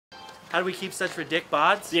How do we keep such ridic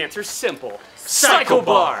bods? The answer's simple. Cycle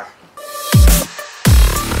Bar!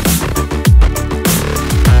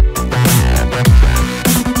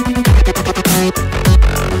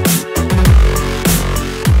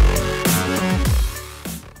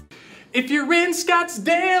 If you're in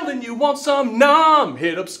Scottsdale and you want some nom,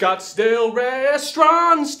 hit up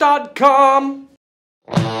ScottsdaleRestaurants.com.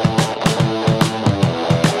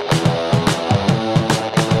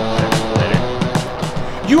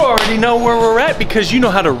 You already know where we're at because you know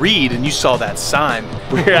how to read and you saw that sign.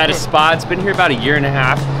 We're at a spot, it's been here about a year and a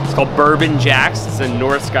half. It's called Bourbon Jacks, it's in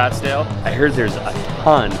North Scottsdale. I heard there's a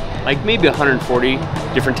ton, like maybe 140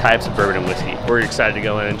 different types of bourbon and whiskey. We're excited to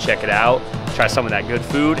go in and check it out, try some of that good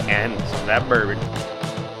food and some of that bourbon.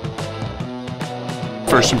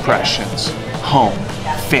 First impressions, home,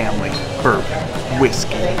 family, bourbon,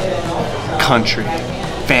 whiskey, country,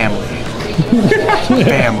 family,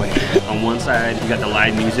 family. On one side, you got the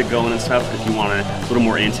live music going and stuff. If you want a little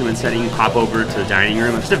more intimate setting, hop over to the dining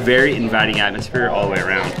room. It's just a very inviting atmosphere all the way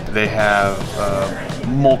around. They have a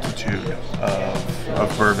multitude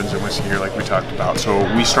of bourbons and whiskey here like we talked about. So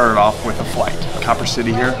we started off with a flight. Copper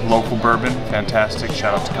City here, local bourbon, fantastic.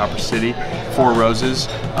 Shout out to Copper City. Four Roses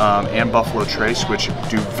and Buffalo Trace, which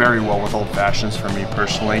do very well with old fashions for me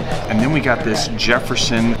personally. And then we got this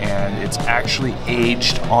Jefferson, and it's actually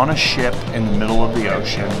aged on a ship in the middle of the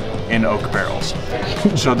ocean in oak barrels.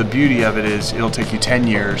 So the beauty of it is it'll take you 10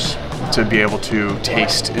 years to be able to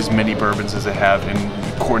taste as many bourbons as they have and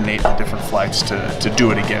coordinate the different flights to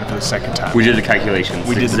do it again for the second time. We did the calculations.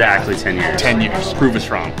 We did exactly 10 years. 10 years. Prove us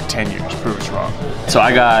wrong. 10 years. Prove us wrong. So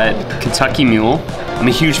I got Kentucky Mule. I'm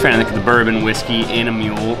a huge fan of the bourbon, whiskey, and a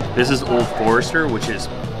mule. This is Old Forester, which is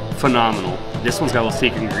phenomenal. This one's got a little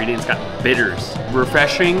secret ingredient. It's got bitters.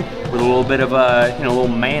 Refreshing with a little bit of a, a little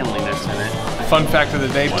manliness in it. Fun fact of the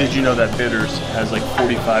day, did you know that bitters has like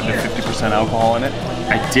 45 to 50% alcohol in it?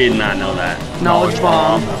 I did not know that. Knowledge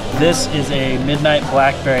bomb. This is a Midnight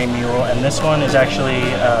Blackberry Mule, and this one is actually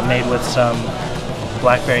made with some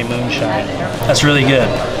blackberry moonshine. That's really good.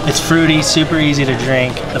 It's fruity, super easy to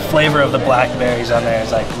drink. The flavor of the blackberries on there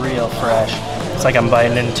is like real fresh. It's like I'm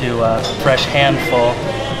biting into a fresh handful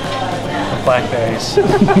of blackberries. We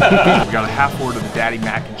got a half order of the Daddy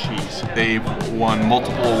Mac and Cheese. They've won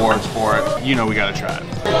multiple awards for it. You know we gotta try it.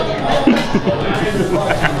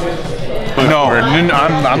 No,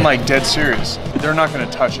 I'm like dead serious. They're not gonna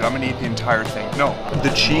touch it. I'm gonna eat the entire thing. No, the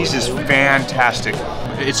cheese is fantastic.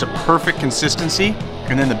 It's a perfect consistency,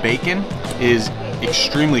 and then the bacon is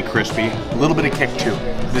extremely crispy. A little bit of kick too.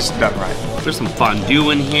 This is done right. There's some fondue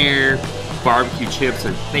in here, barbecue chips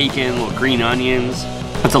and bacon, little green onions.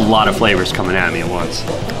 That's a lot of flavors coming at me at once.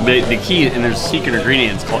 The key, and there's a secret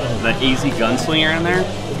ingredient, it's called the AZ Gunslinger in there.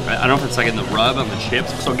 I don't know if it's like in the rub on the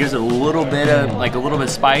chips, so it gives it a little bit of, like a little bit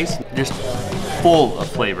of spice, just full of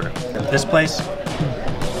flavor. This place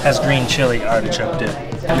has green chili artichoke dip.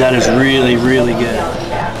 That is really, really good.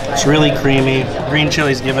 It's really creamy. Green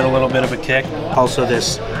chilies give it a little bit of a kick. Also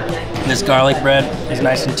this garlic bread is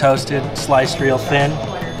nice and toasted, sliced real thin.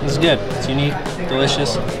 It's good, it's unique,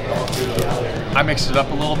 delicious. I mixed it up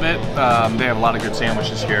a little bit. They have a lot of good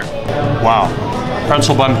sandwiches here. Wow.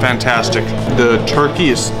 Pretzel bun, fantastic. The turkey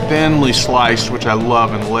is thinly sliced, which I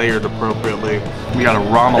love, and layered appropriately. We got a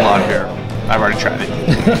ramelade here. I've already tried it.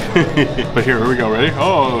 But here we go, ready?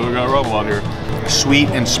 Oh, we got a ramelade here. Sweet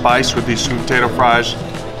and spiced with these sweet potato fries.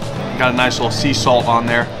 Got a nice little sea salt on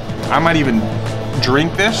there. I might even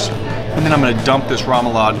drink this, and then I'm gonna dump this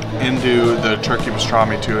ramelade into the turkey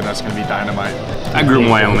pastrami too, and that's gonna be dynamite. I grew up in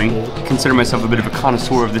Wyoming. Consider myself a bit of a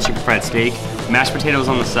connoisseur of the chicken fried steak. Mashed potatoes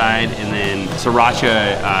on the side, and then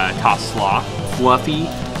sriracha tossed slaw. Fluffy,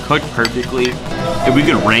 cooked perfectly. If we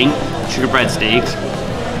could rank chicken fried steaks,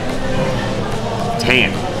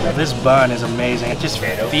 10. This bun is amazing. It just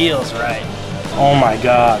feels right. Oh my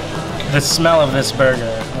God. The smell of this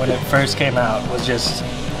burger when it first came out was just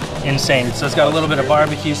insane. So it's got a little bit of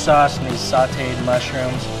barbecue sauce and these sauteed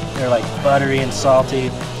mushrooms. They're like buttery and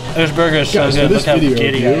salty. This burger is so good. Look how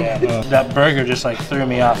giddy I am. That burger just like threw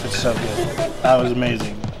me off. It's so good. That was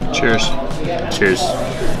amazing. Cheers. Cheers.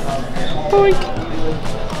 Boink.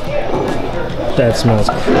 That smells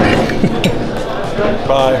great.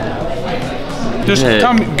 Bye. Just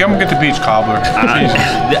come get the beach cobbler.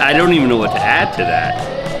 I don't even know what to add to that.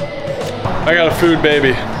 I got a food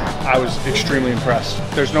baby. I was extremely impressed.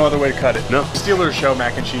 There's no other way to cut it. No. Steelers show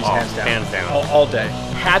mac and cheese, hands down. Hands down. All day.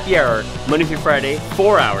 Happy hour, Monday through Friday,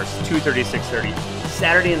 4 hours, 2:30 to 6:30.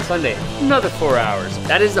 Saturday and Sunday, another 4 hours.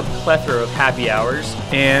 That is a plethora of happy hours.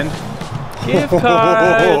 And Gift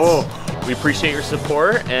cards. We appreciate your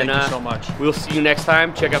support, and thank you so much. We'll see you next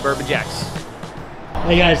time. Check out Bourbon Jacks.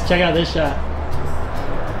 Hey guys, check out this shot.